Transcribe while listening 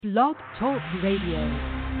Blog Talk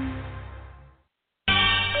Radio.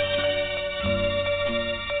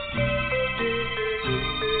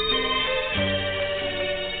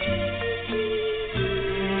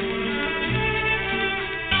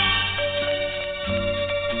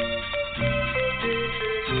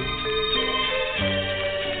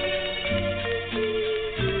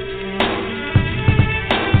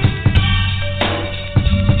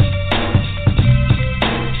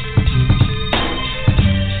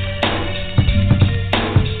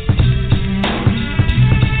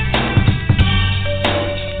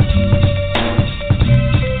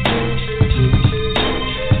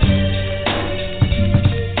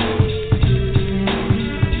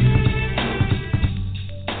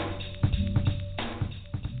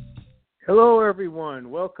 Hello, everyone.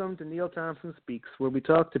 Welcome to Neil Thompson Speaks, where we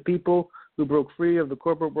talk to people who broke free of the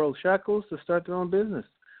corporate world shackles to start their own business.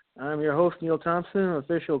 I'm your host, Neil Thompson, an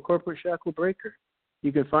official corporate shackle breaker.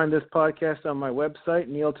 You can find this podcast on my website,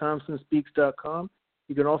 neilthompsonspeaks.com.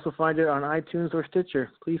 You can also find it on iTunes or Stitcher.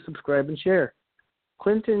 Please subscribe and share.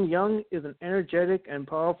 Clinton Young is an energetic and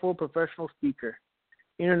powerful professional speaker.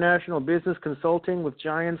 International business consulting with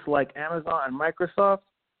giants like Amazon and Microsoft.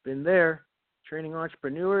 Been there. Training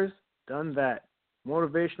entrepreneurs. Done that.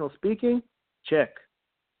 Motivational speaking? Check.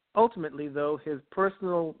 Ultimately, though, his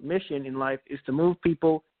personal mission in life is to move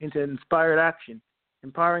people into inspired action,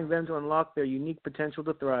 empowering them to unlock their unique potential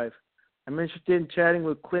to thrive. I'm interested in chatting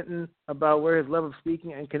with Clinton about where his love of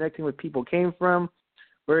speaking and connecting with people came from,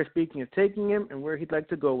 where his speaking is taking him, and where he'd like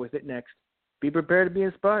to go with it next. Be prepared to be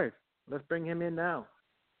inspired. Let's bring him in now.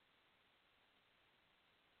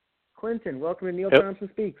 Clinton, welcome to Neil Thompson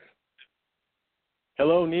Speaks.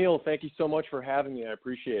 Hello, Neil. Thank you so much for having me. I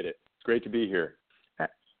appreciate it. It's great to be here.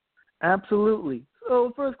 Absolutely.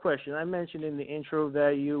 So, first question. I mentioned in the intro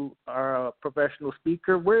that you are a professional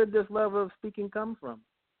speaker. Where did this love of speaking come from?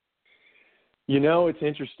 You know, it's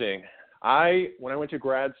interesting. When I went to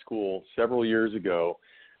grad school several years ago,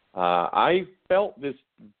 I felt this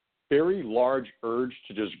very large urge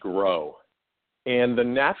to just grow. And the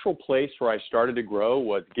natural place where I started to grow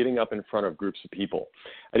was getting up in front of groups of people.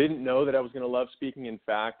 I didn't know that I was going to love speaking. In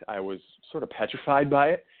fact, I was sort of petrified by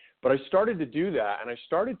it. But I started to do that, and I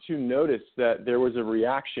started to notice that there was a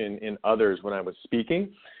reaction in others when I was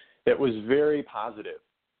speaking that was very positive.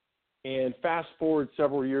 And fast forward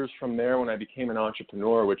several years from there when I became an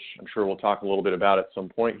entrepreneur, which I'm sure we'll talk a little bit about at some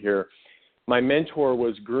point here, my mentor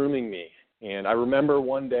was grooming me. And I remember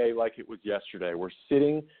one day like it was yesterday. We're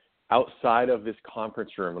sitting outside of this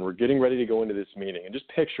conference room, and we're getting ready to go into this meeting. And just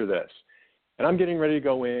picture this. And I'm getting ready to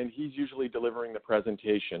go in. He's usually delivering the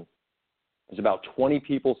presentation. There's about 20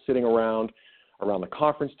 people sitting around the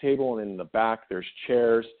conference table, and in the back there's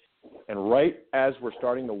chairs. And right as we're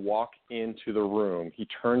starting to walk into the room, he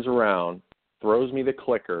turns around, throws me the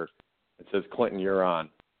clicker, and says, "Clinton, you're on."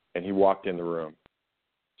 And he walked in the room.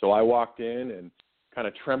 So I walked in and kind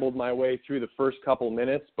of trembled my way through the first couple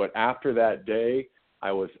minutes, but after that day,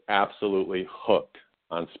 I was absolutely hooked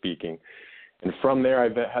on speaking. And from there,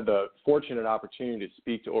 I've had the fortunate opportunity to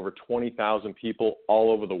speak to over 20,000 people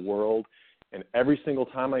all over the world. And every single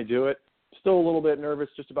time I do it, still a little bit nervous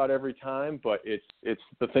just about every time, but it's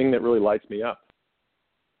the thing that really lights me up.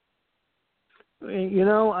 You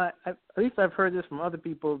know, at least I've heard this from other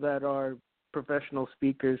people that are professional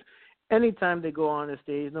speakers. Anytime they go on a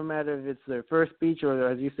stage, no matter if it's their first speech or,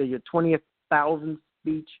 as you say, your 20,000th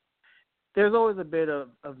speech, there's always a bit of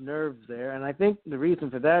nerves there. And I think the reason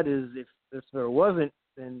for that is if there wasn't,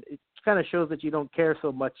 then it kind of shows that you don't care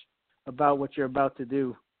so much about what you're about to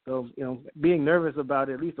do. So, you know, being nervous about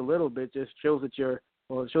it at least a little bit just shows that it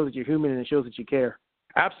shows that you're human, and it shows that you care.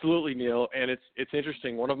 Absolutely, Neil. And it's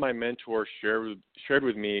interesting. One of my mentors shared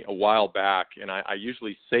with me a while back, and I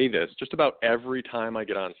usually say this just about every time I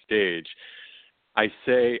get on stage. I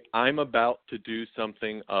say, I'm about to do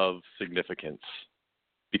something of significance.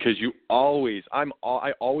 Because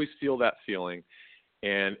I always feel that feeling,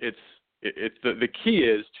 and it's the key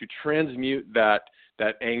is to transmute that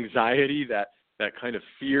anxiety, that kind of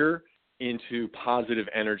fear into positive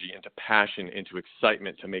energy, into passion, into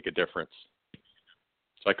excitement to make a difference.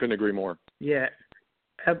 So I couldn't agree more. Yeah,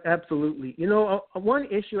 absolutely. You know, one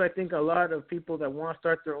issue I think a lot of people that want to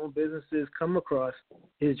start their own businesses come across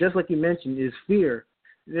is, just like you mentioned, is fear.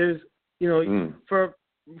 There's, you know,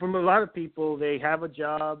 from a lot of people, they have a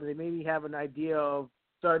job, they maybe have an idea of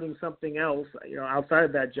starting something else, you know, outside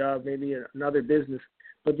of that job, maybe another business.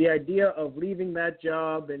 But the idea of leaving that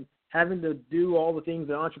job and having to do all the things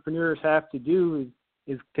that entrepreneurs have to do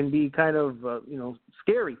can be kind of,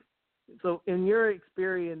 scary. So in your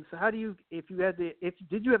experience, did you have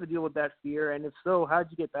to deal with that fear? And if so, how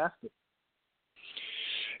did you get past it?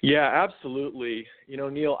 Yeah, absolutely. You know,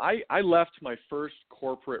 Neil, I left my first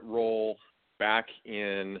corporate role back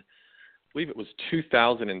in, I believe it was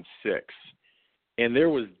 2006, and there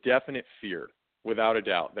was definite fear, without a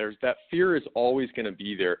doubt. That fear is always going to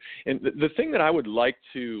be there. And the thing that I would like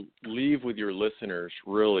to leave with your listeners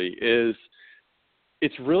really is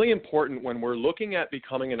it's really important when we're looking at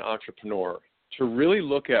becoming an entrepreneur to really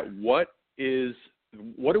look at what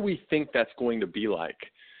do we think that's going to be like?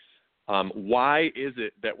 Why is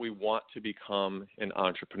it that we want to become an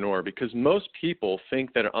entrepreneur? Because most people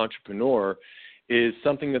think that an entrepreneur is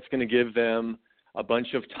something that's going to give them a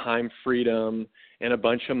bunch of time freedom and a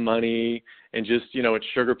bunch of money and just, it's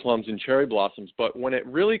sugar plums and cherry blossoms. But when it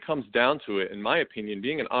really comes down to it, in my opinion,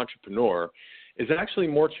 being an entrepreneur is actually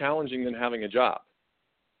more challenging than having a job.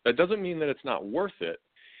 That doesn't mean that it's not worth it.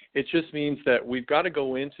 It just means that we've got to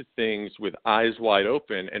go into things with eyes wide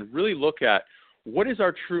open and really look at what is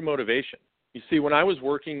our true motivation. You see, when I was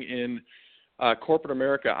working in corporate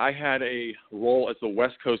America, I had a role as the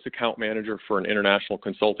West Coast account manager for an international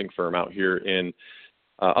consulting firm out here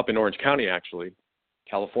up in Orange County, actually,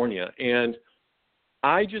 California. And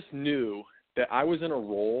I just knew that I was in a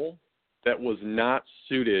role that was not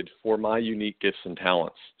suited for my unique gifts and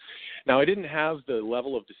talents. Now, I didn't have the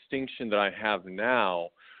level of distinction that I have now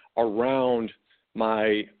around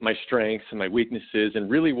my strengths and my weaknesses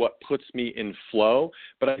and really what puts me in flow,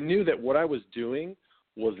 but I knew that what I was doing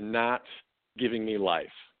was not giving me life.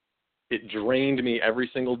 It drained me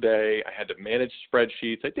every single day. I had to manage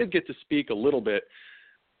spreadsheets. I did get to speak a little bit,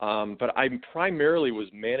 but I primarily was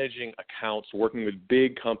managing accounts, working with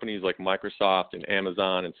big companies like Microsoft and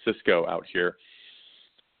Amazon and Cisco out here.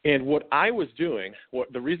 And what I was doing,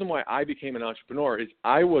 the reason why I became an entrepreneur is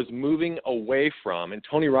I was moving away from, and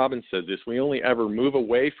Tony Robbins says this, we only ever move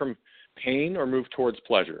away from pain or move towards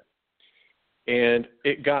pleasure. And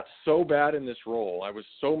it got so bad in this role, I was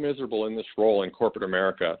so miserable in this role in corporate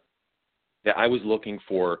America that I was looking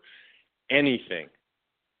for anything.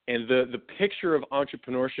 And the picture of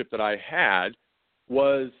entrepreneurship that I had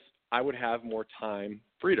was I would have more time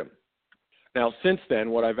freedom. Now, since then,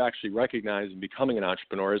 what I've actually recognized in becoming an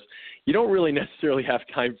entrepreneur is you don't really necessarily have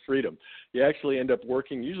time freedom. You actually end up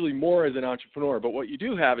working usually more as an entrepreneur, but what you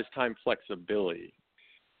do have is time flexibility,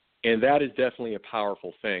 and that is definitely a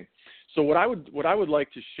powerful thing. So what I would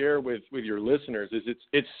like to share with your listeners is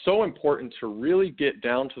it's so important to really get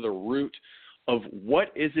down to the root of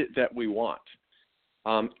what is it that we want,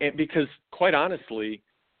 and because quite honestly,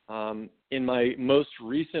 in my most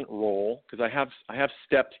recent role, because I have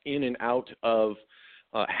stepped in and out of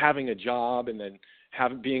having a job and then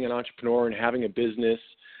being an entrepreneur and having a business,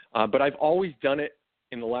 but I've always done it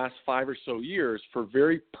in the last 5 or so years for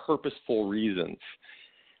very purposeful reasons.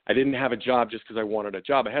 I didn't have a job just because I wanted a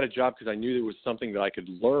job. I had a job because I knew there was something that I could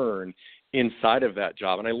learn inside of that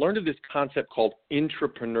job. And I learned of this concept called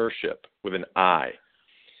intrapreneurship with an I.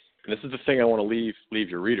 And this is the thing I want to leave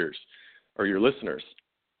your readers or your listeners.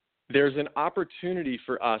 There's an opportunity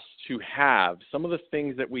for us to have some of the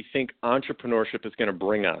things that we think entrepreneurship is going to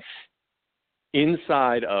bring us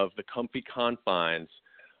inside of the comfy confines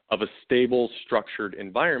of a stable, structured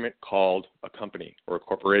environment called a company or a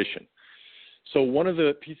corporation. So one of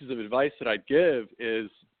the pieces of advice that I'd give is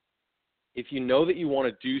if you know that you want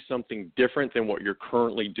to do something different than what you're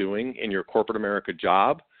currently doing in your corporate America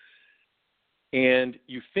job, and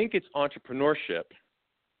you think it's entrepreneurship,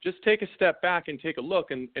 just take a step back and take a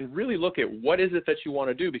look and really look at what is it that you want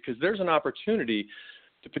to do, because there's an opportunity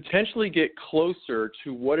to potentially get closer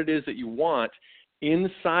to what it is that you want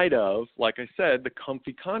inside of, like I said, the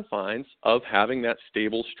comfy confines of having that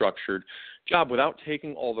stable, structured job without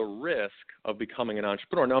taking all the risk of becoming an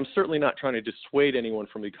entrepreneur. Now, I'm certainly not trying to dissuade anyone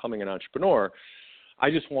from becoming an entrepreneur.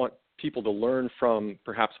 I just want people to learn from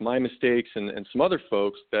perhaps my mistakes and some other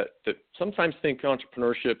folks that sometimes think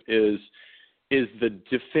entrepreneurship is the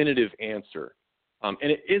definitive answer. And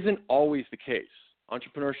it isn't always the case.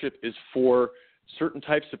 Entrepreneurship is for certain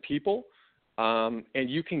types of people, and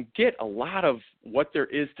you can get a lot of what there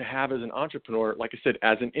is to have as an entrepreneur, like I said,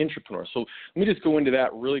 as an intrapreneur. So let me just go into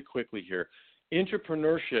that really quickly here.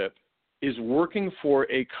 Intrapreneurship is working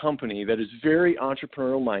for a company that is very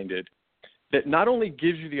entrepreneurial-minded, that not only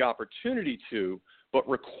gives you the opportunity to, but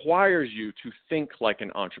requires you to think like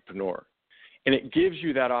an entrepreneur. And it gives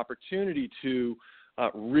you that opportunity to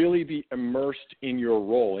really be immersed in your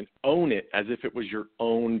role and own it as if it was your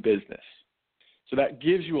own business. So that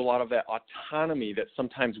gives you a lot of that autonomy that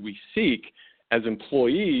sometimes we seek as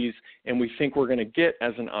employees and we think we're going to get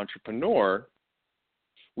as an entrepreneur.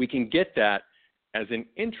 We can get that as an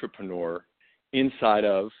intrapreneur inside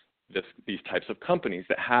of these types of companies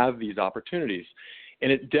that have these opportunities.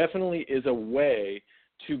 And it definitely is a way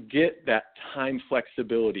to get that time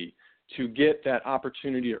flexibility, to get that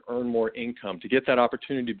opportunity to earn more income, to get that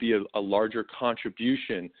opportunity to be a larger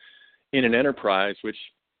contribution in an enterprise, which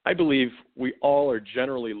I believe we all are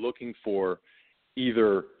generally looking for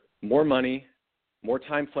either more money, more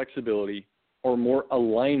time flexibility, or more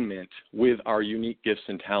alignment with our unique gifts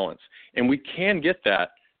and talents. And we can get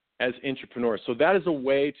that as entrepreneurs. So that is a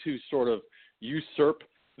way to sort of usurp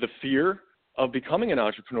the fear of becoming an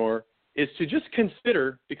entrepreneur, is to just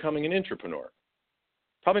consider becoming an entrepreneur.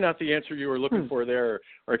 Probably not the answer you were looking for there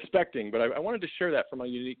or expecting, but I wanted to share that from a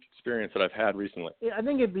unique experience that I've had recently. Yeah, I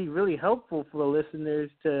think it'd be really helpful for the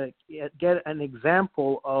listeners to get an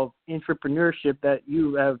example of entrepreneurship that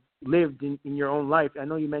you have lived in your own life. I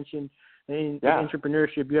know you mentioned in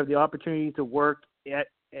entrepreneurship you have the opportunity to work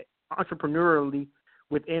entrepreneurially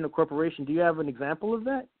within a corporation. Do you have an example of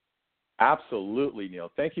that? Absolutely,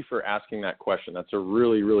 Neil. Thank you for asking that question. That's a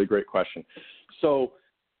really, really great question. So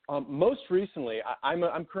most recently,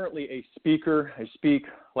 I'm currently a speaker. I speak,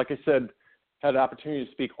 like I said, had the opportunity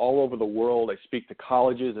to speak all over the world. I speak to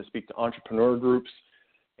colleges. I speak to entrepreneur groups.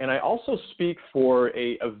 And I also speak for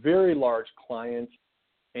a very large client,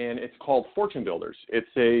 and it's called Fortune Builders. It's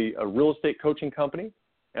a real estate coaching company.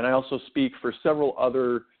 And I also speak for several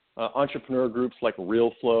other entrepreneur groups like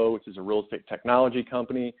RealFlow, which is a real estate technology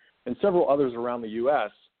company, and several others around the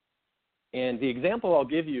U.S. And the example I'll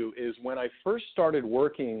give you is when I first started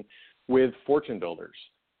working with Fortune Builders,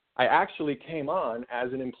 I actually came on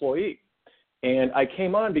as an employee. And I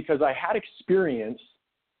came on because I had experience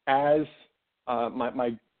as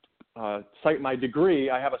my degree.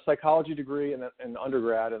 I have a psychology degree in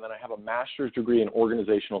undergrad, and then I have a master's degree in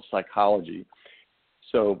organizational psychology.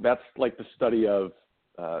 So that's like the study of,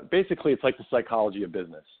 basically it's like the psychology of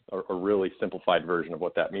business, a really simplified version of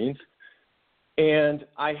what that means. And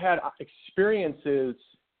I had experiences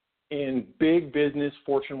in big business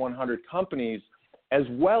Fortune 100 companies, as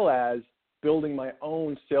well as building my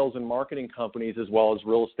own sales and marketing companies, as well as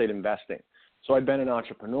real estate investing. So I'd been an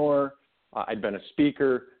entrepreneur, I'd been a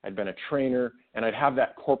speaker, I'd been a trainer, and I'd have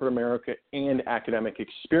that corporate America and academic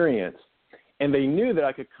experience. And they knew that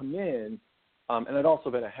I could come in, and I'd also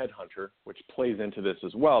been a headhunter, which plays into this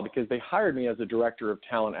as well, because they hired me as a director of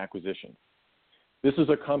talent acquisition. This is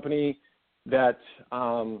a company that,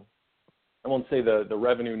 I won't say the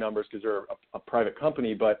revenue numbers because they're a private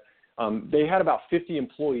company, but they had about 50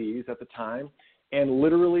 employees at the time, and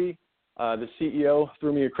literally the CEO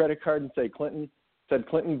threw me a credit card and said,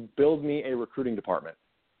 Clinton, build me a recruiting department.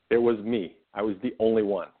 It was me. I was the only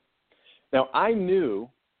one. Now, I knew,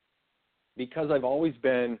 because I've always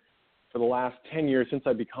been, for the last 10 years since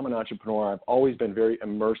I've become an entrepreneur, I've always been very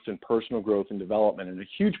immersed in personal growth and development, and a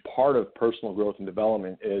huge part of personal growth and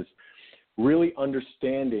development is really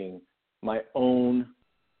understanding my own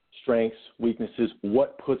strengths, weaknesses,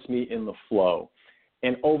 what puts me in the flow.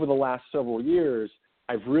 And over the last several years,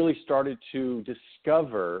 I've really started to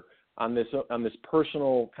discover on this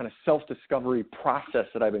personal kind of self-discovery process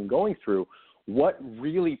that I've been going through, what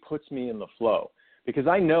really puts me in the flow. Because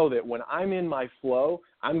I know that when I'm in my flow,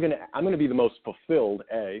 I'm gonna be the most fulfilled,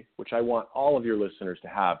 which I want all of your listeners to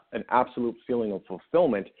have, an absolute feeling of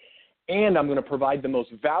fulfillment, and I'm gonna provide the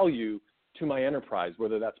most value to my enterprise,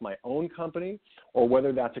 whether that's my own company or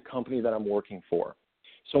whether that's a company that I'm working for.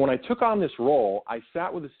 So when I took on this role, I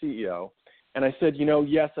sat with the CEO and I said,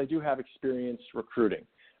 yes, I do have experience recruiting.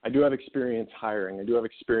 I do have experience hiring. I do have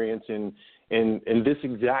experience in this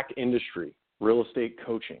exact industry, real estate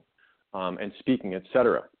coaching, and speaking, et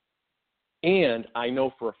cetera. And I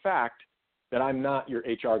know for a fact that I'm not your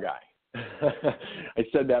HR guy. I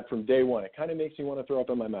said that from day one. It kind of makes me want to throw up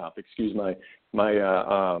in my mouth. Excuse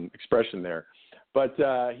my expression there. But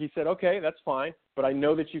he said, okay, that's fine, but I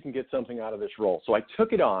know that you can get something out of this role. So I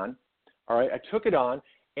took it on, all right? I took it on,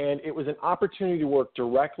 and it was an opportunity to work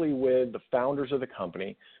directly with the founders of the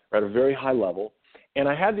company at a very high level, and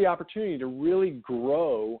I had the opportunity to really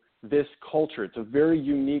grow this culture. It's a very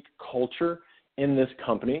unique culture in this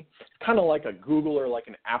company. It's kind of like a Google or like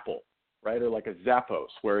an Apple, right, or like a Zappos,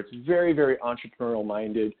 where it's very, very entrepreneurial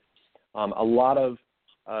minded. A lot of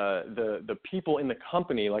the people in the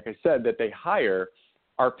company, like I said, that they hire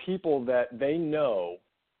are people that they know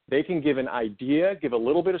they can give an idea, give a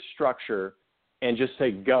little bit of structure, and just say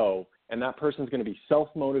go, and that person's going to be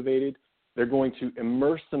self-motivated. They're going to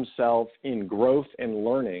immerse themselves in growth and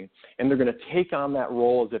learning, and they're going to take on that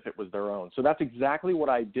role as if it was their own. So that's exactly what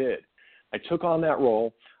I did. I took on that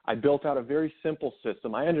role. I built out a very simple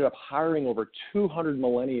system. I ended up hiring over 200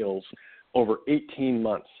 millennials over 18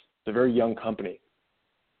 months. It's a very young company.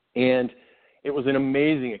 And it was an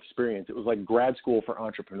amazing experience. It was like grad school for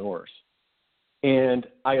entrepreneurs. And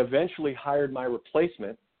I eventually hired my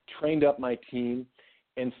replacement, trained up my team,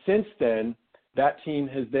 and since then, that team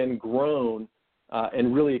has then grown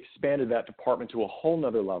and really expanded that department to a whole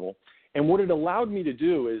nother level. And what it allowed me to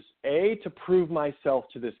do is, A, to prove myself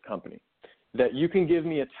to this company, that you can give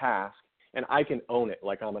me a task and I can own it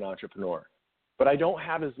like I'm an entrepreneur. But I don't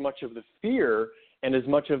have as much of the fear and as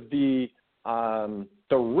much of the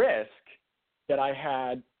risk that I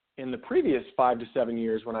had in the previous 5 to 7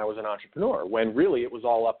 years when I was an entrepreneur, when really it was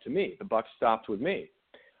all up to me. The buck stopped with me.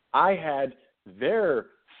 I had their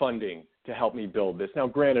funding to help me build this. Now,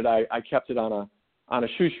 granted, I kept it on a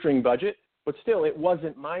shoestring budget, but still, it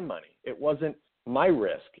wasn't my money. It wasn't my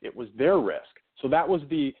risk. It was their risk. So that was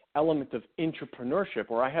the element of entrepreneurship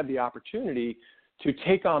where I had the opportunity to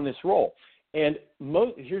take on this role. And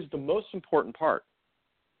here's the most important part.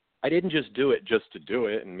 I didn't just do it just to do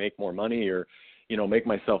it and make more money or, make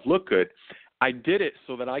myself look good. I did it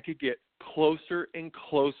so that I could get closer and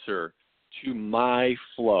closer to my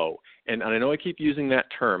flow. And I know I keep using that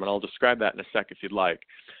term, and I'll describe that in a sec if you'd like.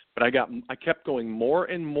 But I kept going more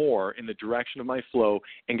and more in the direction of my flow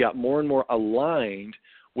and got more and more aligned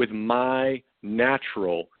with my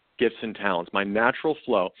natural gifts and talents, my natural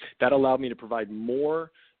flow. That allowed me to provide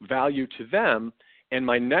more value to them. And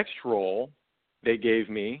my next role they gave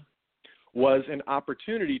me was an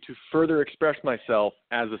opportunity to further express myself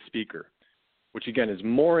as a speaker, which again is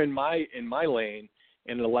more in my lane,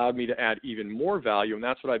 and it allowed me to add even more value. And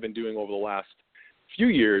that's what I've been doing over the last few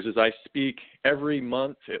years is I speak every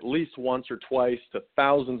month, at least once or twice, to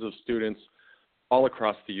thousands of students all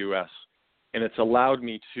across the U.S. And it's allowed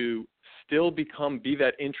me to still be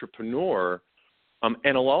that entrepreneur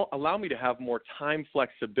and allow me to have more time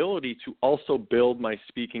flexibility to also build my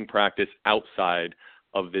speaking practice outside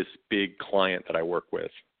of this big client that I work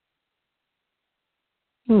with.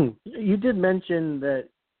 You did mention that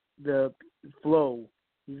the flow,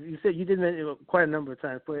 you said you did mention it quite a number of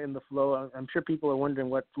times, put it in the flow. I'm sure people are wondering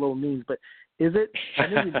what flow means, but is it, I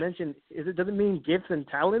think you mentioned, does it mean gifts and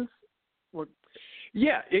talents? Or?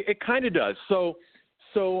 Yeah, it kind of does. So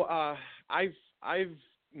I've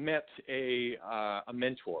met a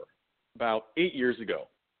mentor about 8 years ago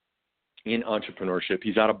in entrepreneurship.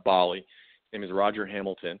 He's out of Bali. His name is Roger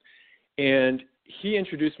Hamilton. And he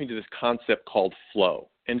introduced me to this concept called flow.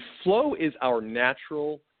 And flow is our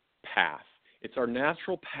natural path. It's our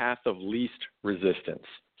natural path of least resistance.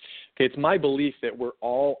 Okay, it's my belief that we're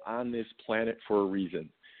all on this planet for a reason.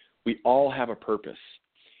 We all have a purpose.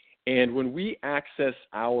 And when we access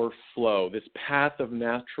our flow, this path of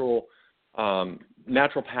natural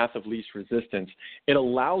path of least resistance, it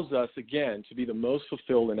allows us, again, to be the most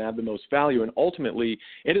fulfilled and add the most value. And ultimately,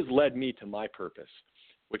 it has led me to my purpose,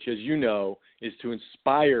 which, as you know, is to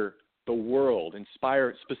inspire the world,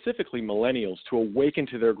 inspire specifically millennials to awaken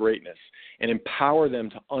to their greatness and empower them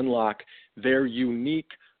to unlock their unique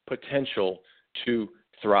potential to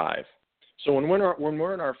thrive. So when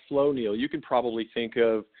we're in our flow, Neil, you can probably think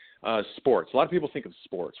of sports. A lot of people think of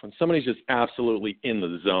sports when somebody's just absolutely in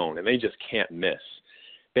the zone and they just can't miss.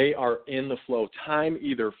 They are in the flow. Time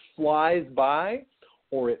either flies by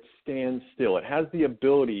or it stands still. It has the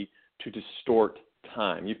ability to distort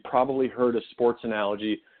time. You've probably heard a sports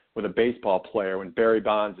analogy with a baseball player when Barry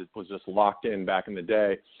Bonds was just locked in back in the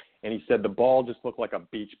day, and he said the ball just looked like a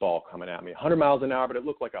beach ball coming at me, 100 miles an hour, but it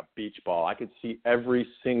looked like a beach ball. I could see every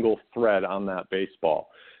single thread on that baseball,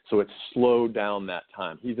 so it slowed down that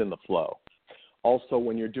time. He's in the flow. Also,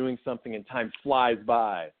 when you're doing something and time flies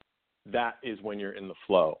by, that is when you're in the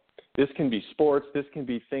flow. This can be sports. This can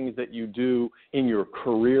be things that you do in your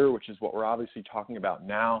career, which is what we're obviously talking about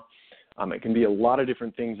now. It can be a lot of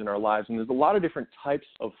different things in our lives, and there's a lot of different types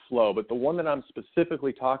of flow, but the one that I'm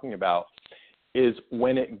specifically talking about is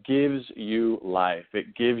when it gives you life,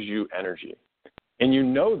 it gives you energy. And you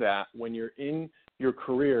know that when you're in your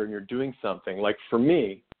career and you're doing something, like for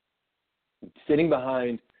me, sitting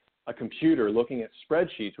behind a computer looking at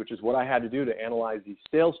spreadsheets, which is what I had to do to analyze these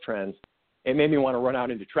sales trends, it made me want to run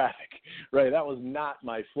out into traffic, right? That was not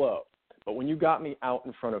my flow. But when you got me out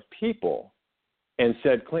in front of people and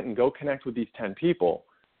said, Clinton, go connect with these 10 people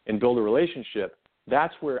and build a relationship,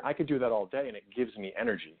 that's where I could do that all day, and it gives me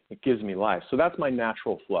energy. It gives me life. So that's my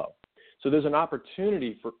natural flow. So there's an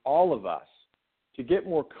opportunity for all of us to get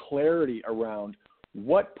more clarity around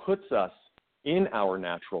what puts us in our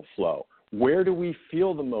natural flow. Where do we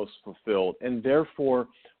feel the most fulfilled? And therefore,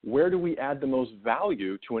 where do we add the most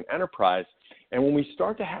value to an enterprise? And when we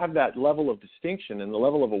start to have that level of distinction and the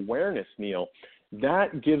level of awareness, Neil,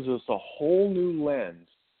 that gives us a whole new lens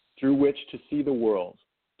through which to see the world,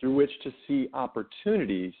 through which to see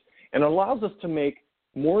opportunities, and allows us to make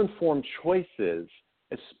more informed choices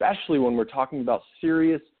especially when we're talking about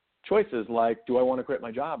serious choices like, do I want to quit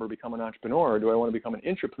my job or become an entrepreneur, or do I want to become an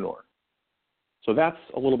intrapreneur? So that's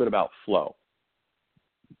a little bit about flow.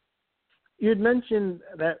 You had mentioned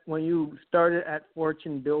that when you started at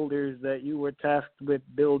Fortune Builders that you were tasked with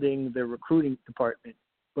building the recruiting department.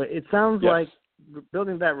 But it sounds Yes. like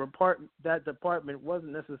building that department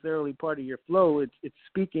wasn't necessarily part of your flow. It's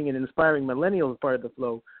speaking and inspiring millennials part of the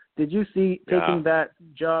flow. Did you see taking that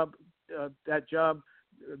job,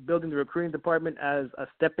 building the recruiting department as a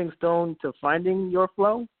stepping stone to finding your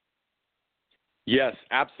flow? Yes,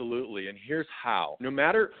 absolutely. And here's how. No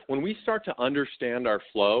matter when we start to understand our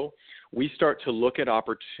flow, we start to look at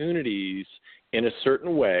opportunities in a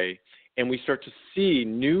certain way, and we start to see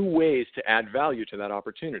new ways to add value to that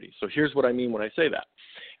opportunity. So here's what I mean when I say that.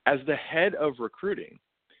 As the head of recruiting,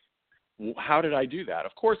 how did I do that?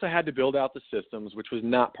 Of course, I had to build out the systems, which was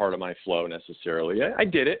not part of my flow necessarily. I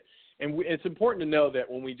did it. And it's important to know that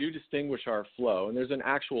when we do distinguish our flow, and there's an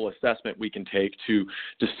actual assessment we can take to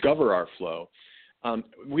discover our flow,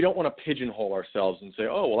 we don't want to pigeonhole ourselves and say,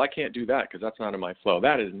 oh, well, I can't do that because that's not in my flow.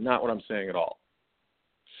 That is not what I'm saying at all.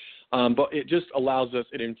 But it just allows us,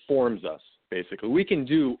 it informs us, basically. We can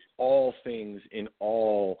do all things in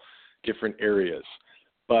all different areas,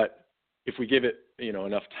 but if we give it,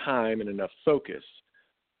 enough time and enough focus.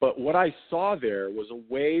 But what I saw there was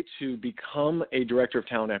a way to become a director of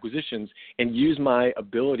talent acquisitions and use my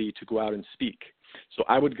ability to go out and speak. So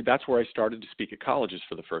that's where I started to speak at colleges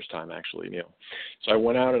for the first time, actually, Neil. So I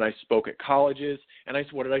went out and I spoke at colleges, and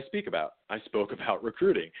what did I speak about? I spoke about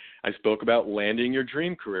recruiting. I spoke about landing your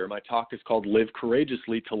dream career. My talk is called Live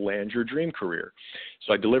Courageously to Land Your Dream Career.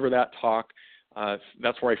 So I deliver that talk.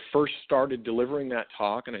 That's where I first started delivering that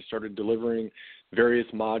talk, and I started delivering various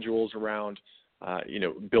modules around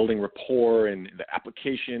building rapport and the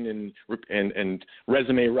application and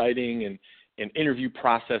resume writing and interview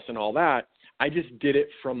process and all that. I just did it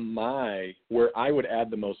from where I would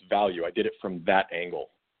add the most value. I did it from that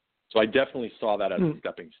angle. So I definitely saw that as a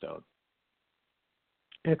stepping stone.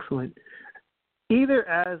 Excellent. Either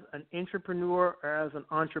as an intrapreneur or as an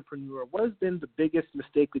entrepreneur, what has been the biggest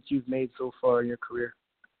mistake that you've made so far in your career?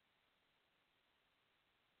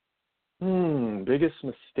 Biggest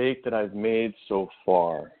mistake that I've made so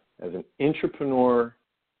far as an intrapreneur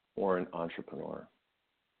or an entrepreneur.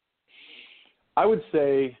 I would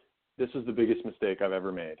say this is the biggest mistake I've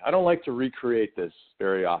ever made. I don't like to recreate this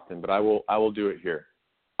very often, but I will do it here.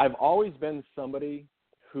 I've always been somebody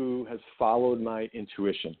who has followed my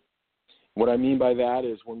intuition. What I mean by that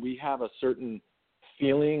is when we have a certain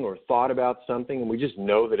feeling or thought about something and we just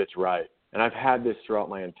know that it's right. And I've had this throughout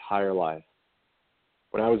my entire life.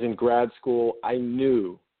 When I was in grad school, I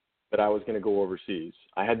knew that I was going to go overseas.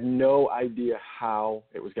 I had no idea how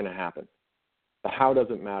it was going to happen. The how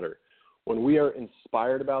doesn't matter. When we are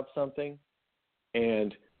inspired about something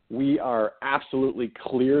and we are absolutely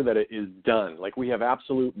clear that it is done, like we have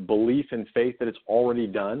absolute belief and faith that it's already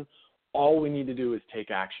done, all we need to do is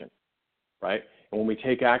take action, right? And when we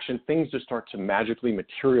take action, things just start to magically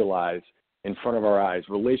materialize in front of our eyes.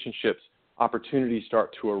 Relationships, opportunities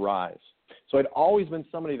start to arise. So I'd always been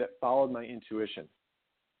somebody that followed my intuition.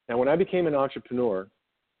 Now, when I became an entrepreneur,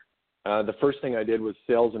 the first thing I did was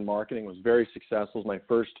sales and marketing. It was very successful. It was my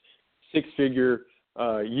first six-figure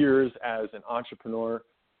years as an entrepreneur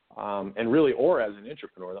or as an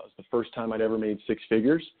intrapreneur. That was the first time I'd ever made six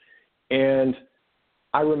figures. And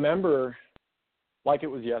I remember like it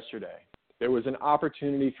was yesterday. There was an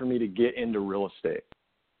opportunity for me to get into real estate.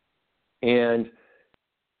 And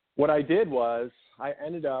what I did was I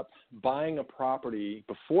ended up buying a property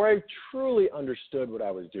before I truly understood what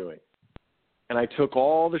I was doing. And I took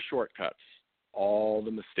all the shortcuts, all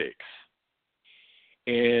the mistakes.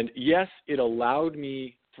 And yes, it allowed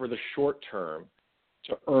me for the short term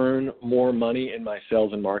to earn more money in my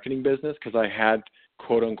sales and marketing business because I had,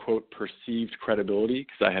 quote unquote, perceived credibility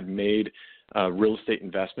because I had made a real estate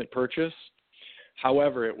investment purchase.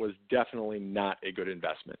 However, it was definitely not a good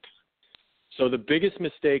investment. So the biggest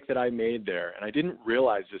mistake that I made there, and I didn't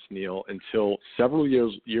realize this, Neil, until several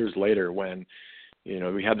years later when,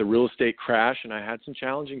 we had the real estate crash and I had some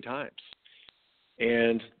challenging times.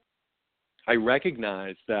 And I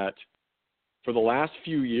recognized that for the last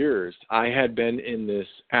few years, I had been in this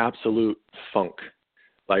absolute funk.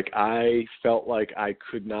 Like I felt like I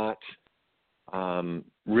could not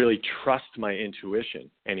really trust my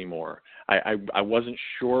intuition anymore. I wasn't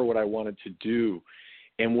sure what I wanted to do.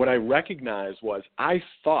 And what I recognized was I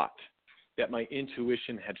thought that my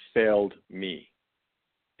intuition had failed me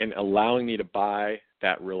in allowing me to buy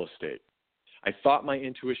that real estate. I thought my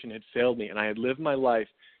intuition had failed me, and I had lived my life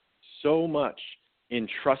so much in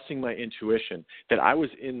trusting my intuition, that I was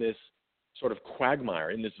in this sort of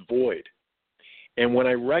quagmire, in this void. And when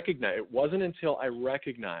I recognized, it wasn't until I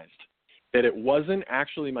recognized that it wasn't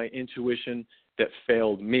actually my intuition that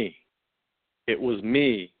failed me. It was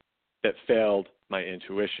me that failed my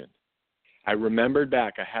intuition. I remembered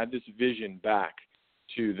back, I had this vision back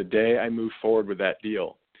to the day I moved forward with that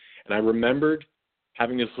deal. And I remembered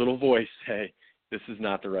having this little voice say, this is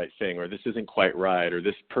not the right thing, or this isn't quite right, or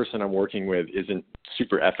this person I'm working with isn't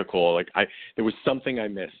super ethical. There was something I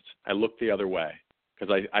missed. I looked the other way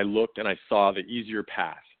because I looked and I saw the easier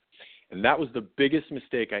path. And that was the biggest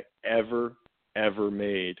mistake I ever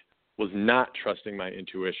made, was not trusting my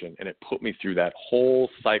intuition. And it put me through that whole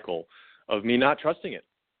cycle of me not trusting it.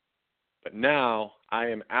 But now I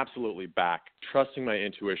am absolutely back, trusting my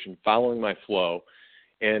intuition, following my flow.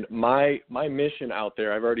 And my mission out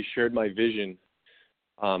there, I've already shared my vision,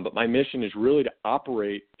 but my mission is really to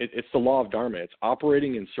operate. It's the law of Dharma. It's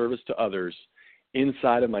operating in service to others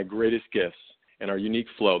inside of my greatest gifts and our unique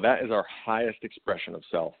flow. That is our highest expression of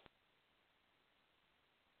self.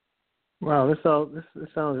 Wow, this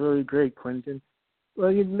sounds really great, Clinton.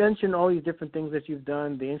 Well, you mentioned all these different things that you've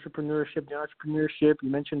done, the entrepreneurship. You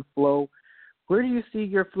mentioned flow. Where do you see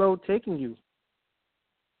your flow taking you?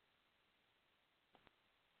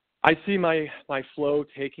 I see my flow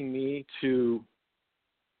taking me to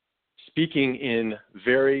speaking in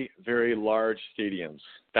very, very large stadiums.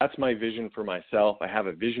 That's my vision for myself. I have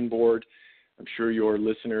a vision board. I'm sure your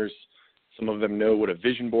listeners, some of them know what a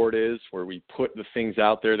vision board is, where we put the things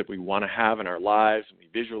out there that we want to have in our lives, and we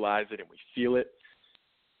visualize it and we feel it.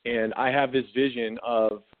 And I have this vision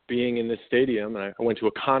of being in this stadium. And I went to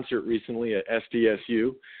a concert recently at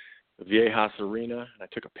SDSU, the Viejas Arena, and I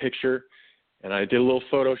took a picture, and I did a little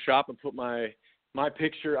Photoshop and put my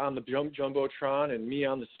picture on the Jumbotron and me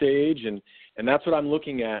on the stage, and that's what I'm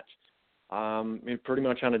looking at pretty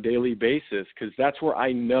much on a daily basis, because that's where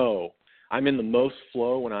I know I'm in the most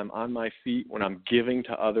flow, when I'm on my feet, when I'm giving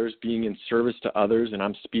to others, being in service to others, and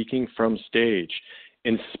I'm speaking from stage,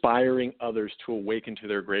 inspiring others to awaken to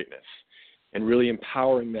their greatness and really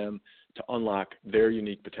empowering them to unlock their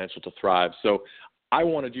unique potential to thrive. So I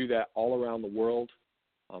want to do that all around the world.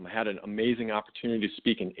 I had an amazing opportunity to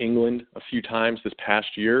speak in England a few times this past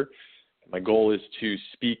year. My goal is to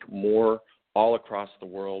speak more all across the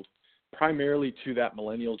world, primarily to that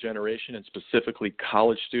millennial generation and specifically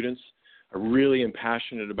college students. I really am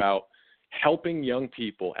passionate about helping young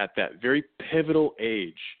people at that very pivotal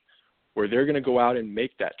age where they're going to go out and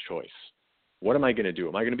make that choice. What am I going to do?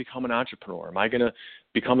 Am I going to become an entrepreneur? Am I going to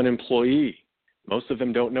become an employee? Most of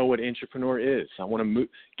them don't know what entrepreneur is. I want to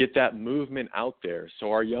get that movement out there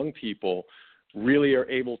so our young people really are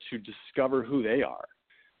able to discover who they are,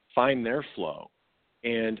 find their flow,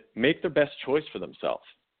 and make the best choice for themselves.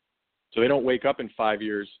 So they don't wake up in 5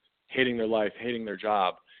 years hating their life, hating their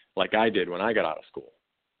job, like I did when I got out of school.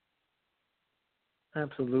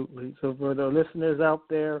 Absolutely. So for the listeners out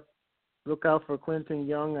there, look out for Clinton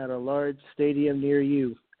Young at a large stadium near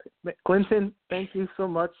you. Clinton, thank you so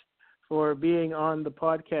much for being on the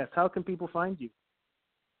podcast. How can people find you?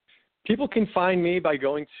 People can find me by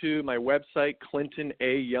going to my website,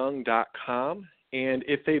 clintonayoung.com. And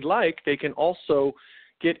if they'd like, they can also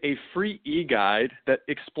get a free e-guide that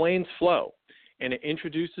explains flow, and it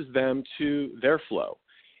introduces them to their flow.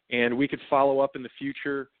 And we could follow up in the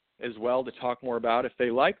future as well to talk more about. If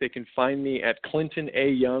they like, they can find me at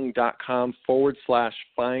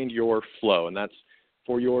clintonayoung.com/findyourflow. And that's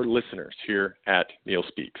for your listeners here at Neil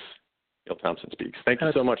Thompson Speaks. Thank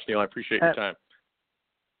you so much, Neil. I appreciate your time.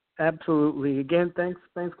 Absolutely. Again, thanks,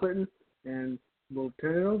 Clinton. And we'll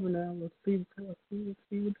turn it over now. Let's see.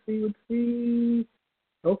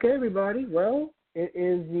 Okay, everybody. Well,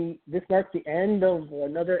 this marks the end of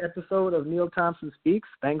another episode of Neil Thompson Speaks.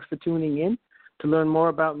 Thanks for tuning in. To learn more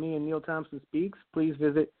about me and Neil Thompson Speaks, please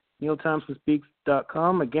visit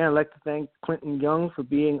neilthompsonspeaks.com. Again, I'd like to thank Clinton Young for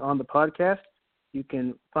being on the podcast. You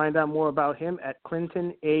can find out more about him at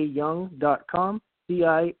clintonayoung.com,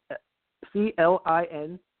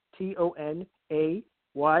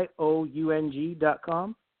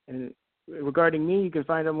 ClintonAyoung.com. And regarding me, you can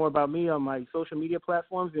find out more about me on my social media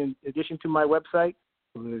platforms in addition to my website.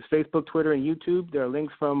 There's Facebook, Twitter, and YouTube. There are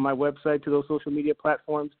links from my website to those social media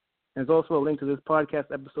platforms. And there's also a link to this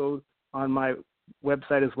podcast episode on my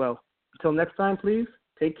website as well. Until next time, please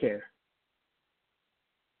take care.